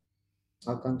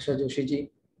 Akanksha Joshi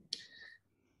ji.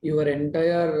 Your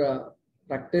entire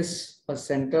practice was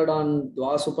centered on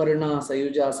Dvasuparna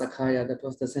Sayuja Sakhaya. That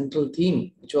was the central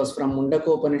theme, which was from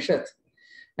Mundaka Upanishad.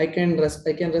 I can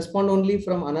respond only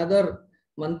from another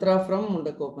mantra from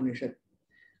Mundaka Upanishad.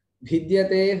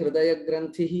 Bhidyate Hridaya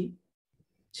Granthihi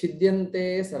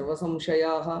Chidyante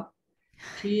Sarvasamshayaha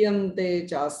Kshiyante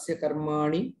Chasya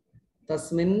Karmani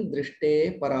Tasmin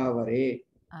Drishte Paravare.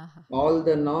 All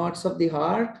the knots of the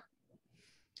heart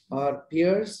are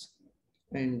pierced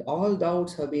and all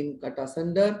doubts have been cut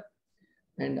asunder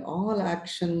and all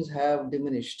actions have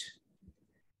diminished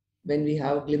when we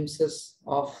have glimpses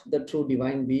of the true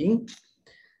divine being.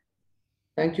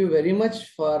 Thank you very much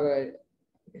for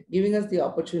giving us the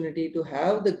opportunity to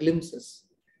have the glimpses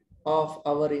of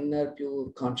our inner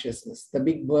pure consciousness, the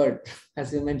big bird,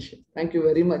 as you mentioned. Thank you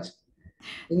very much.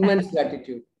 Immense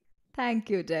gratitude. Thank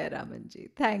you,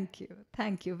 Jayaramanji. Thank you.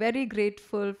 Thank you. Very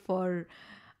grateful for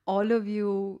all of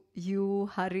you,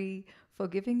 Hari, for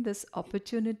giving this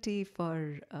opportunity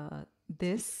for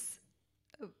this.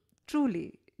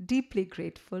 Truly, deeply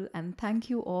grateful. And thank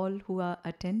you all who are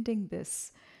attending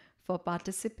this for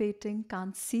participating.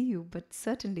 Can't see you, but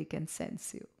certainly can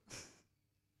sense you.